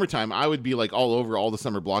year, the summertime, I would be like all over all the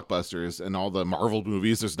summer blockbusters and all the Marvel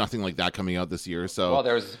movies. There's nothing like that coming out this year. So well,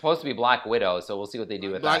 there was supposed to be Black Widow, so we'll see what they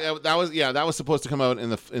do with that. That was supposed to come out in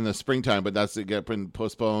the springtime, but that's been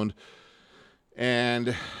postponed.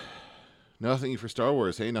 And nothing for Star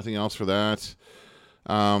Wars. Hey, nothing else for that.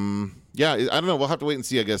 Yeah, I don't know. We'll have to wait and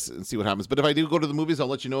see, I guess, and see what happens. But if I do go to the movies, I'll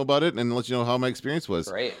let you know about it and let you know how my experience was.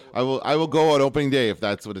 Great. I will go on opening day if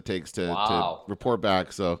that's what it takes to Wow. report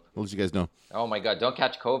back. So I'll let you guys know. Oh my God! Don't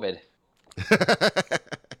catch COVID.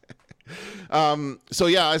 So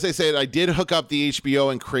yeah, as I said, I did hook up the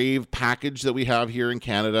HBO and Crave package that we have here in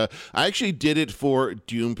Canada. I actually did it for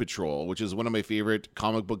Doom Patrol, which is one of my favorite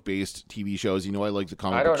comic book based TV shows. You know, I like the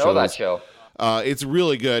comic book shows. I don't know that show. It's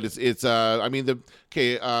really good.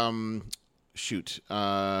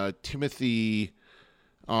 Timothy.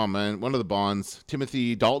 Oh man, one of the Bonds,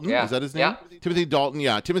 Timothy Dalton. Yeah. Is that his name? Yeah. Timothy Dalton.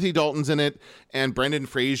 Yeah, Timothy Dalton's in it, and Brendan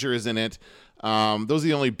Fraser is in it. Those are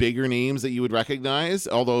the only bigger names that you would recognize.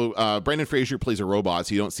 Although Brendan Fraser plays a robot,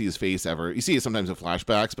 so you don't see his face ever. You see it sometimes in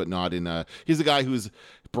flashbacks, but not in. He's the guy whose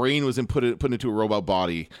brain was put into a robot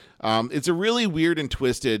body. It's a really weird and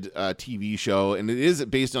twisted TV show, and it is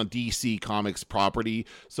based on DC Comics property.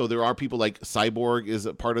 So there are people like Cyborg is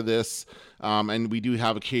a part of this, and we do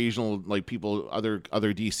have occasional like people, other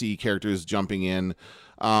DC characters jumping in.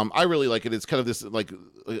 I really like it. It's kind of this like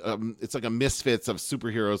it's like a misfits of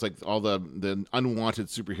superheroes, like all the unwanted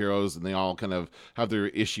superheroes, and they all kind of have their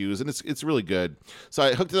issues, and it's really good. So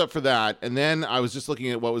I hooked it up for that, and then I was just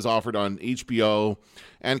looking at what was offered on HBO,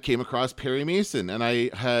 and came across Perry Mason, and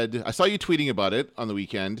I saw you tweeting about it on the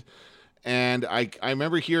weekend, and I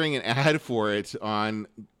remember hearing an ad for it on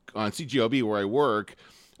CGOB where I work.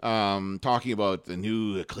 Talking about the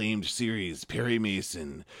new acclaimed series, Perry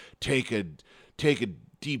Mason, take a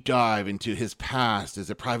deep dive into his past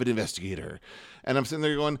as a private investigator. And I'm sitting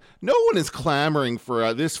there going, no one is clamoring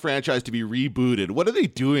for this franchise to be rebooted. What are they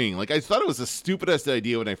doing? Like, I thought it was the stupidest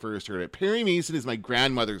idea when I first heard it. Perry Mason is my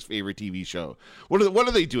grandmother's favorite TV show. What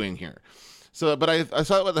are they doing here? So, but I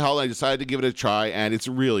saw what the hell, and I decided to give it a try, and it's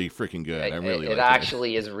really freaking good. It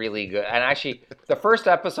actually is really good. And actually, the first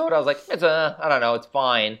episode, I was like, I don't know, it's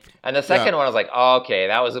fine. And the second one, I was like, oh, okay,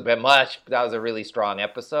 that was a bit much. That was a really strong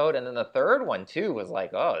episode. And then the third one, too, was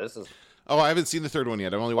like, oh, this is... Oh, I haven't seen the third one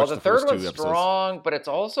yet. I've only watched the first two one's episodes. Strong, but it's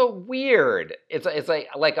also weird. It's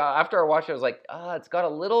like after I watched it, I was like, it's got a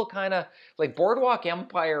little kind of like Boardwalk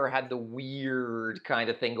Empire had the weird kind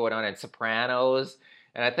of thing going on in Sopranos.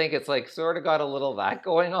 And I think it's like sort of got a little of that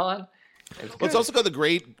going on. It's also got the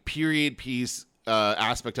great period piece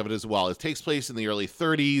aspect of it as well. It takes place in the early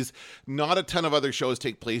 30s. Not a ton of other shows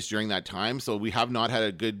take place during that time, so we have not had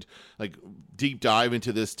a good like deep dive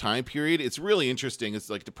into this time period. It's really interesting. It's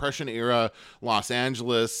like Depression era Los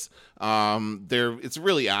Angeles. It's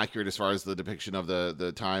really accurate as far as the depiction of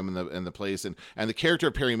the time and the place, and the character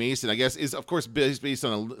of Perry Mason, I guess, is of course based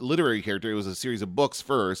on a literary character. It was a series of books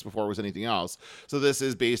first before it was anything else. So this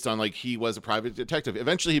is based on like he was a private detective.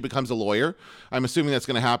 Eventually he becomes a lawyer. I'm assuming that's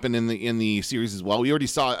going to happen in the series as well. We already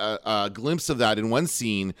saw a glimpse of that in one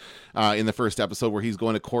scene in the first episode where he's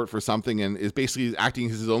going to court for something and is basically acting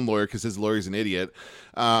as his own lawyer because his lawyer's an idiot.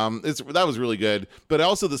 That was really good. But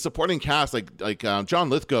also the supporting cast, like John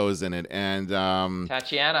Lithgow is in it, and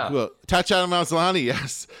Tatiana Maslany,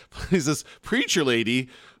 yes, plays this preacher lady.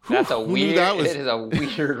 It is a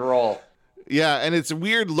weird role. Yeah, and it's a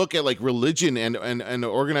weird look at like religion and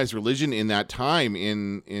organized religion in that time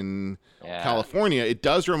in California. It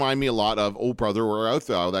does remind me a lot of Oh Brother, Where Art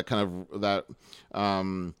Thou? That kind of I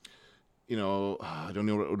don't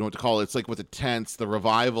know what to call it. It's like with the tents, the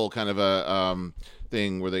revival kind of a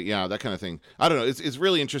thing where that kind of thing. I don't know. It's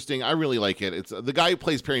really interesting. I really like it. It's the guy who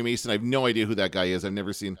plays Perry Mason. I have no idea who that guy is. I've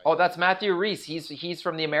never seen. Oh, that's Matthew Rhys. He's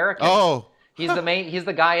from The Americans. Oh, he's the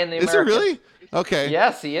guy in The Americans. Is it really? Okay.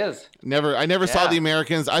 Yes, he is. I never saw The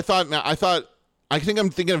Americans. I think I'm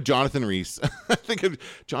thinking of Jonathan Rhys. I think of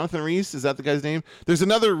Jonathan Rhys. Is that the guy's name? There's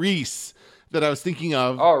another Rhys that I was thinking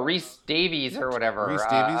of. Oh, Rhys Davies or whatever. Rhys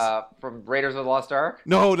Davies? From Raiders of the Lost Ark?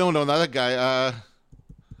 No, not that guy.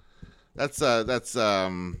 That's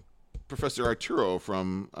Professor Arturo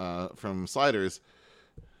from Sliders.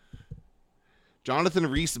 Jonathan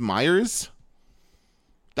Rhys Myers?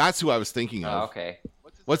 That's who I was thinking of. Oh, okay.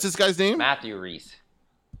 What's this guy's name? Matthew Rhys.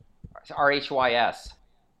 RHYS.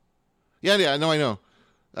 Yeah, no, I know.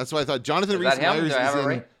 That's what I thought. Jonathan Rhys Myers Do I have it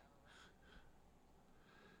right?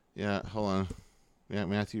 Yeah, hold on. Yeah,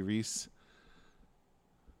 Matthew Rhys.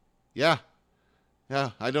 Yeah,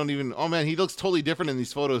 I don't even... Oh, man, he looks totally different in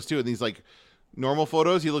these photos, too. And these, like, normal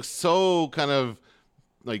photos, he looks so kind of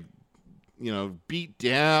like, beat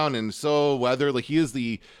down and so weathered. Like he is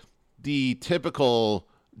the typical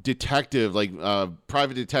detective, like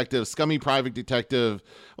private detective, scummy private detective.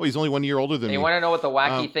 Oh, he's only 1 year older than And me. you want to know what the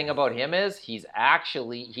wacky thing about him is? He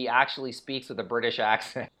actually speaks with a British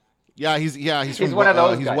accent. Yeah, he's from one of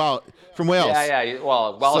those he's guys. from Wales. Yeah.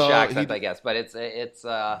 Well, Welsh So accent, I guess, but it's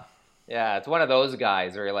one of those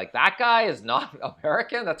guys where you're like, that guy is not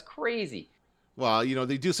American. That's crazy. Well,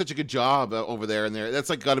 they do such a good job over there, and that's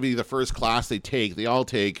like got to be the first class they take. They all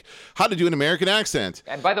take how to do an American accent.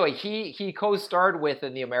 And by the way, he co-starred with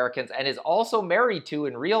in The Americans and is also married to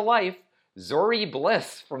in real life Zori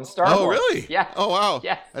Bliss from Star Wars. Oh, really? Yeah. Oh, wow.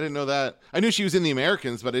 Yes. I didn't know that. I knew she was in The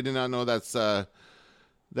Americans, but I did not know that's you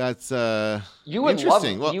would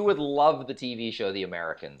interesting. Love, you would love the TV show The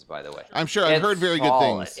Americans, by the way. I'm sure. I've heard very good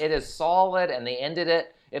things. It is solid, and they ended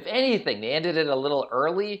it. If anything, they ended it a little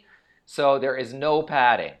early, so there is no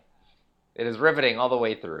padding. It is riveting all the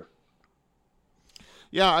way through.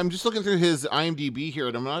 Yeah, I'm just looking through his IMDb here,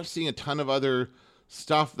 and I'm not seeing a ton of other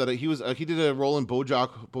stuff that he was. He did a role in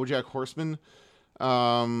BoJack Horseman,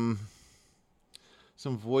 some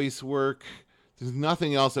voice work. There's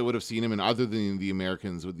nothing else I would have seen him in other than The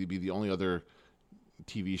Americans. Would be the only other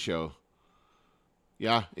TV show.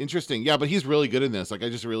 Yeah, interesting. Yeah, but he's really good in this. Like, I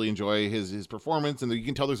just really enjoy his performance, and you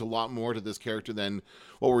can tell there's a lot more to this character than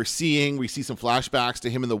what we're seeing. We see some flashbacks to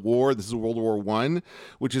him in the war. This is World War I,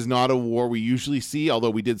 which is not a war we usually see, although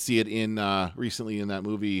we did see it in recently in that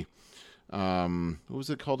movie. What was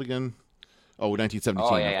it called again? Oh,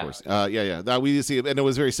 1917, of course. Yeah. That we see, and it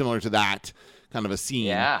was very similar to that kind of a scene.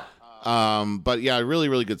 Yeah. But yeah, really,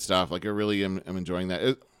 really good stuff. Like, I really am enjoying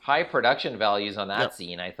that. High production values on that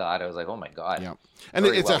scene, I thought. I was like, oh my God. Yeah. And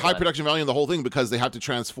it's a high production value in the whole thing because they have to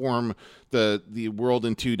transform the world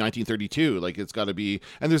into 1932. Like, it's got to be.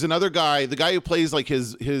 And there's another guy, the guy who plays like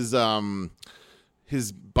his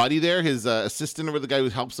buddy there, his assistant, or the guy who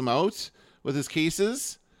helps him out with his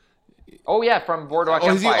cases. Oh yeah, from Boardwalk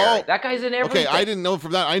Empire. That guy's in everything. Okay, I didn't know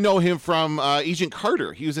from that. I know him from Agent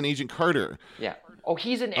Carter. He was in Agent Carter. Yeah. Oh,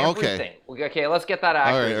 he's in everything. Okay, let's get that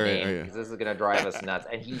actor's name because this is gonna drive us nuts.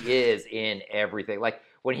 And he is in everything. Like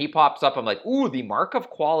when he pops up, I'm like, ooh, the mark of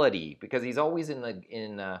quality, because he's always in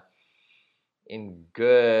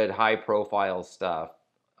good high profile stuff.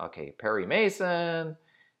 Okay, Perry Mason.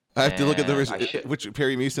 I have to look at which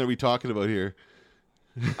Perry Mason are we talking about here?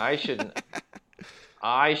 I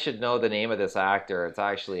should know the name of this actor. It's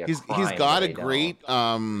actually he's got a great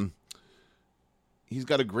he's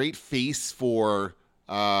got a great face for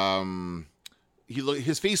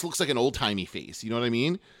his face looks like an old-timey face, you know what I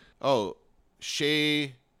mean? Oh,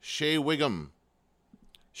 Shea Wiggum.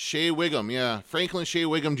 Yeah, Franklin Shea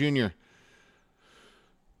Wiggum Jr.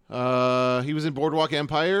 He was in Boardwalk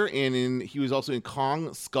Empire, and he was also in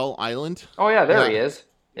Kong Skull Island. Oh yeah, there he is.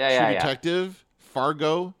 Yeah. True Detective,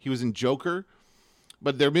 Fargo. He was in Joker.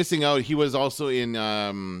 But they're missing out. He was also in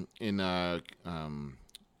Agent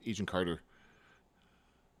Carter.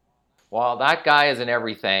 Well, that guy is in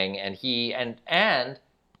everything, and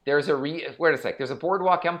there's wait a sec. There's a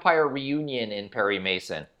Boardwalk Empire reunion in Perry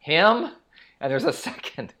Mason. Him, and there's a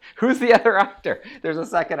second. Who's the other actor? There's a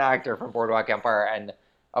second actor from Boardwalk Empire, and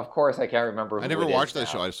of course I can't remember. I never watched that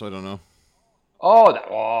show, so I don't know.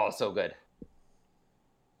 Oh, so good,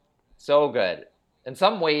 so good. In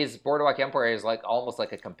some ways, Boardwalk Empire is like almost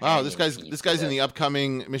like a companion. Wow, this guy's in the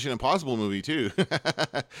upcoming Mission Impossible movie too.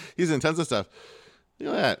 He's in tons of stuff.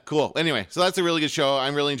 Look at that. Cool. Anyway, so that's a really good show.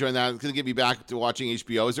 I'm really enjoying that. It's going to get me back to watching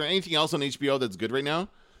HBO. Is there anything else on HBO that's good right now?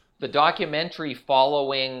 The documentary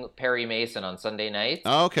following Perry Mason on Sunday nights.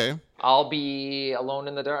 Oh, okay. I'll be alone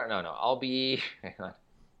in the dark. No. I'll be. Hang on.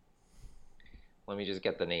 Let me just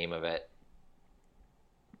get the name of it.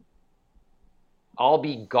 I'll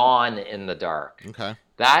Be Gone in the Dark. Okay.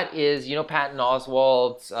 That is, Patton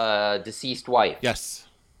Oswalt's deceased wife. Yes.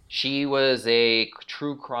 She was a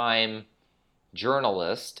true crime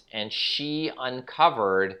journalist, and she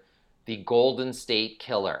uncovered the Golden State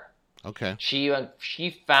Killer. Okay.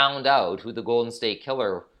 She found out who the Golden State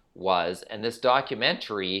Killer was, and this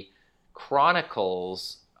documentary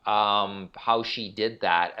chronicles how she did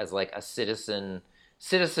that as like a citizen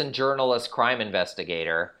journalist, crime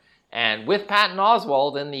investigator. And with Patton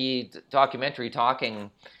Oswalt in the documentary talking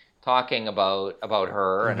about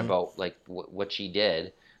her and about like what she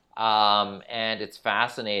did, and it's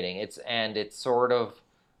fascinating. It's sort of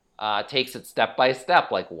takes it step by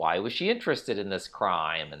step. Like, why was she interested in this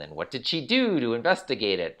crime, and then what did she do to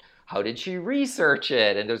investigate it? how did she research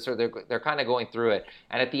it? And they're kind of going through it.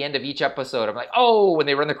 And at the end of each episode, I'm like, oh, when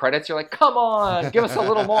they run the credits, you're like, come on, give us a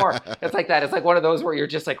little more. It's like that. It's like one of those where you're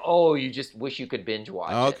just like, oh, you just wish you could binge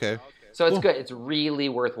watch it. Okay. So it's good. It's really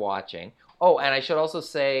worth watching. Oh, and I should also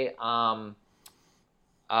say, I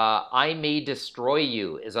May Destroy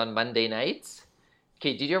You is on Monday nights.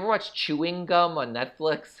 Okay, did you ever watch Chewing Gum on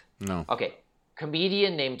Netflix? No. Okay,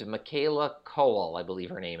 comedian named Michaela Coel, I believe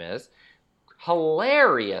her name is.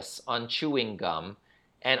 Hilarious on Chewing Gum,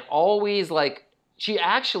 and always like, she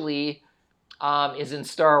actually is in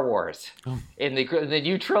Star Wars. Oh. In the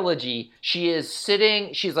new trilogy, she's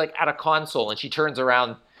like at a console and she turns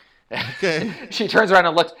around. Okay. She turns around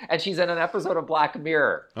and looks, and she's in an episode of Black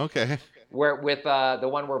Mirror. Okay. Where with the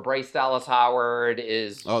one where Bryce Dallas Howard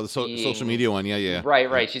is the social media one, yeah.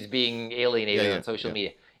 Right. She's being alienated on social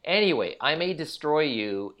media. Anyway, I May Destroy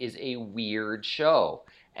You is a weird show,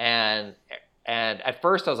 and at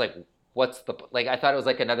first I was like, what's I thought it was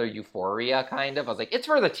like another Euphoria kind of. I was like, it's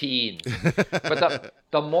for the teens. But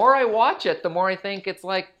the more I watch it, the more I think it's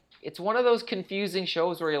like, it's one of those confusing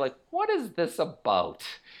shows where you're like, what is this about?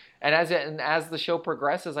 And as the show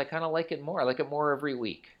progresses, I kind of like it more. I like it more every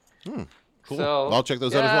week. Cool. So, I'll check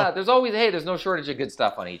those out as well. There's always, there's no shortage of good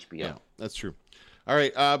stuff on HBO. Yeah, that's true. All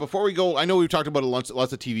right, before we go, I know we've talked about lots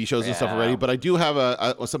of TV shows and stuff already, but I do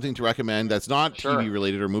have something to recommend that's not TV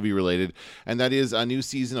related or movie related, and that is a new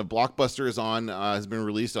season of Blockbuster has been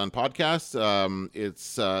released on podcasts.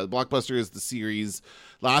 It's Blockbuster is the series.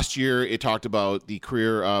 Last year, it talked about the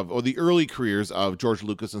early careers of George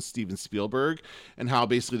Lucas and Steven Spielberg, and how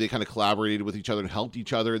basically they kind of collaborated with each other and helped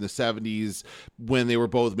each other in the 70s when they were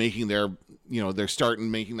both making their start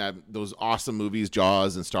in making those awesome movies,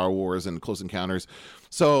 Jaws and Star Wars and Close Encounters.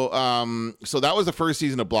 So that was the first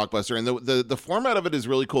season of Blockbuster, and the format of it is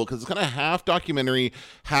really cool because it's kind of half documentary,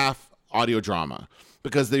 half audio drama,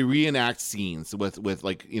 because they reenact scenes with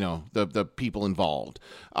the people involved.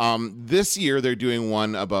 This year they're doing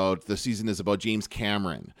one about, the season is about James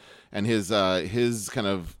Cameron and his kind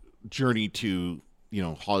of journey to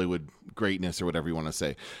Hollywood greatness, or whatever you want to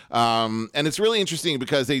say. And it's really interesting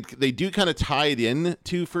because they do kind of tie it in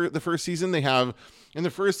to for the first season. In the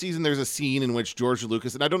first season, there's a scene in which George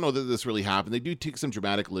Lucas, and I don't know that this really happened, they do take some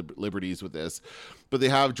dramatic liberties with this, but they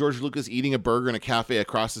have George Lucas eating a burger in a cafe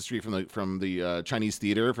across the street from the Chinese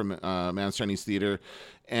theater, from Mann's Chinese Theater,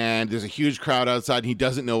 and there's a huge crowd outside, and he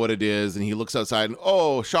doesn't know what it is, and he looks outside, and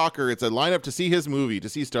oh, shocker, it's a lineup to see his movie, to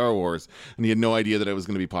see Star Wars, and he had no idea that it was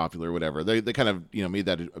going to be popular or whatever. They kind of made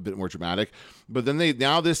that a bit more dramatic, but then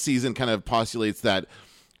this season kind of postulates that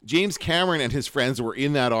James Cameron and his friends were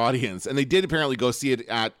in that audience, and they did apparently go see it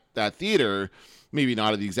at that theater, maybe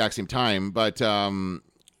not at the exact same time, but and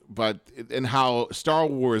how Star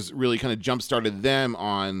Wars really kind of jump-started them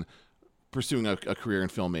on pursuing a career in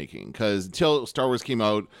filmmaking, because until Star Wars came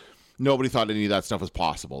out, nobody thought any of that stuff was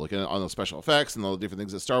possible, like on the special effects and all the different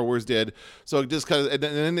things that Star Wars did. So it just kind of, and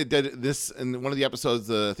then it did this in one of the episodes,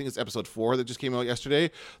 I think it's episode 4 that just came out yesterday.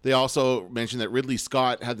 They also mentioned that Ridley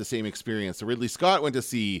Scott had the same experience. So Ridley Scott went to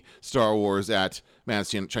see Star Wars at Mann's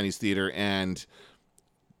Chinese Theater and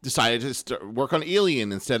decided to work on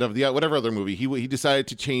Alien instead of whatever other movie. He decided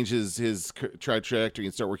to change his trajectory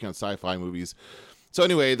and start working on sci-fi movies. So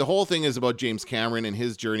anyway, the whole thing is about James Cameron and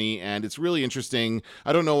his journey, and it's really interesting.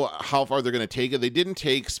 I don't know how far they're going to take it. They didn't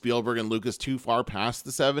take Spielberg and Lucas too far past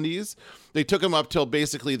the 70s. They took them up till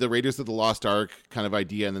basically the Raiders of the Lost Ark kind of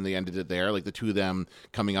idea, and then they ended it there, like the two of them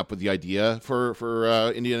coming up with the idea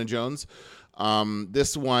for Indiana Jones.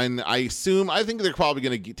 This one, I think they're probably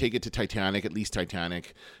going to take it to Titanic, at least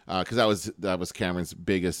Titanic, because that was Cameron's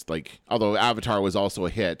biggest, although Avatar was also a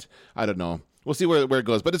hit. I don't know. We'll see where it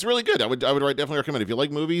goes, but it's really good. I would definitely recommend it. If you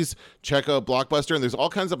like movies, check out Blockbuster, and there's all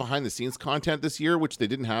kinds of behind the scenes content this year, which they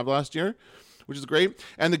didn't have last year, which is great.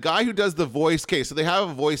 And the guy who does the voice, so they have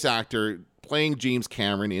a voice actor playing James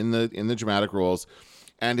Cameron in the dramatic roles,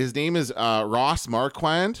 and his name is Ross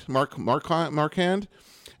Marquand.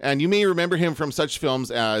 And you may remember him from such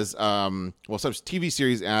films as such TV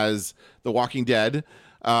series as The Walking Dead.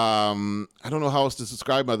 I don't know how else to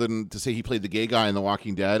describe him other than to say he played the gay guy in The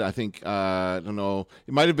Walking Dead. I think, I don't know,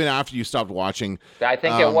 it might have been after you stopped watching. I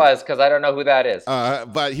think it was, because I don't know who that is.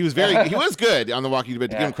 But he was good on The Walking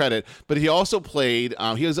Dead, to give him credit. But he also played,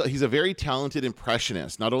 he's a very talented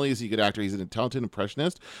impressionist. Not only is he a good actor, he's a talented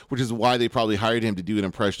impressionist, which is why they probably hired him to do an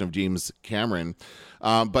impression of James Cameron.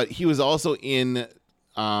 But he was also in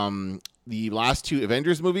the last 2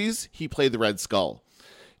 Avengers movies. He played the Red Skull.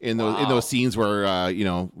 In those scenes where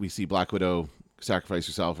we see Black Widow sacrifice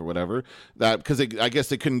yourself or whatever. That because I guess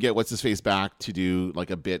they couldn't get what's his face back to do like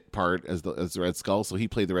a bit part as the Red Skull, so he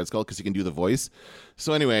played the Red Skull because he can do the voice.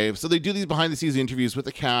 So anyway, so they do these behind the scenes interviews with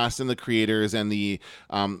the cast and the creators and the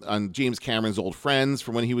on James Cameron's old friends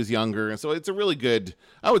from when he was younger, and so it's a really good.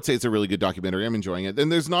 I would say it's a really good documentary. I'm enjoying it.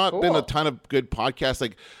 And there's not been a ton of good podcasts.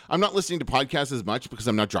 Like I'm not listening to podcasts as much because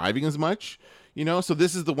I'm not driving as much. So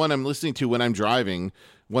this is the one I'm listening to when I'm driving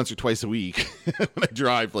once or twice a week. When I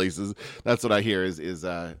drive places, that's what I hear is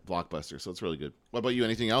Blockbuster. So it's really good. What about you?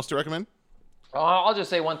 Anything else to recommend? I'll just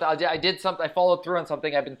say one thing. I did something. I followed through on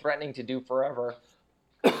something I've been threatening to do forever.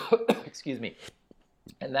 Excuse me.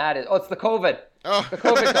 And that is, it's the COVID. Oh. The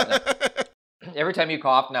COVID. Every time you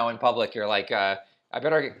cough now in public, you're like, I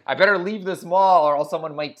better leave this mall or else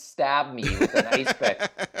someone might stab me with an ice pick.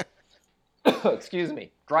 Excuse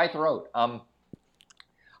me. Dry throat.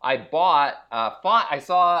 I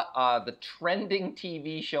saw the trending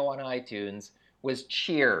TV show on iTunes was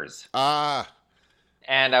Cheers. Ah.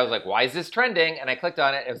 And I was like, why is this trending? And I clicked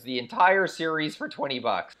on it. It was the entire series for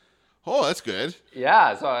 $20. Oh, that's good.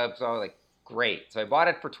 Yeah. So I was like, great. So I bought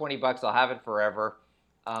it for $20. I'll have it forever.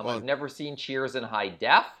 I've never seen Cheers in high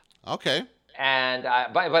def. Okay. And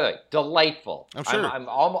by the way, delightful. I'm sure. I'm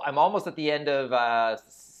almost at the end of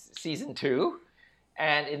season 2.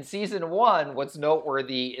 And in season 1, what's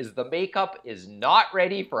noteworthy is the makeup is not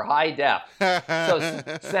ready for high def. So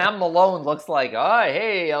Sam Malone looks like,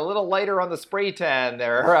 hey, a little lighter on the spray tan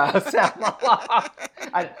there, Sam Malone.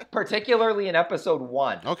 And particularly in episode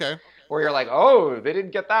 1. Okay. Where you're like, oh, they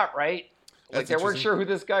didn't get that right. Like they weren't sure who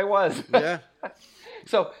this guy was. Yeah.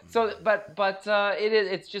 But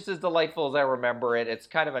it's just as delightful as I remember it. It's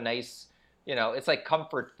kind of a nice, it's like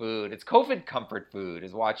comfort food. It's COVID comfort food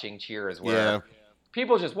is watching Cheers where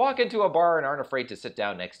people just walk into a bar and aren't afraid to sit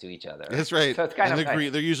down next to each other. That's right. So it's kind of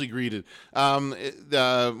nice. They're usually greeted. One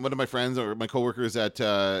of my friends or my coworkers at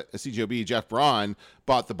CGOB, Jeff Braun,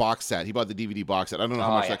 bought the box set. He bought the DVD box set. I don't know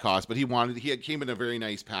how much that cost, but he came in a very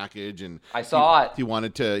nice package, and I saw it. He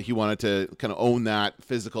wanted to kind of own that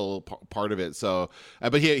physical part of it. So,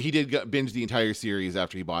 but he did binge the entire series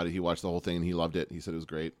after he bought it. He watched the whole thing and he loved it. He said it was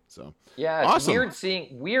great. So yeah, it's awesome.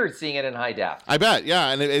 weird seeing it in high def. I bet. Yeah,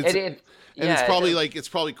 and it's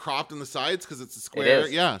probably cropped on the sides because it's a square. It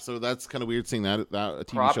is. Yeah, so that's kind of weird seeing that a TV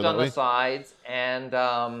cropped show that on way. the sides, and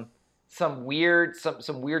some weird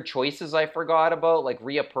choices I forgot about. Like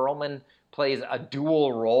Rhea Perlman plays a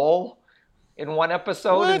dual role in one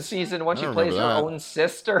episode in season 1. She plays her own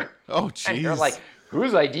sister. Oh, jeez. And you're like,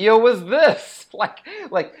 whose idea was this?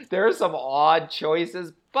 Like there are some odd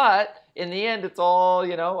choices, but in the end, it's all a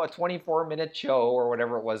 24-minute show or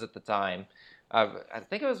whatever it was at the time. I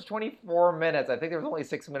think it was 24 minutes. I think there was only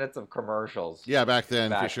 6 minutes of commercials. Yeah, back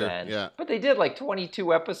then, for sure. Yeah. But they did like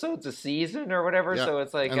 22 episodes a season or whatever. Yeah. So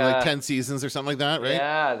it's like... And like 10 seasons or something like that, right?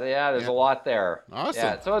 Yeah, there's a lot there. Awesome.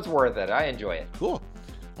 Yeah, so it's worth it. I enjoy it. Cool.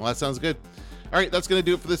 Well, that sounds good. All right, that's going to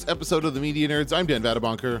do it for this episode of The Media Nerds. I'm Dan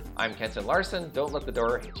Vadabonker. I'm Kenton Larson. Don't let the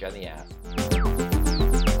door hit you on the ass.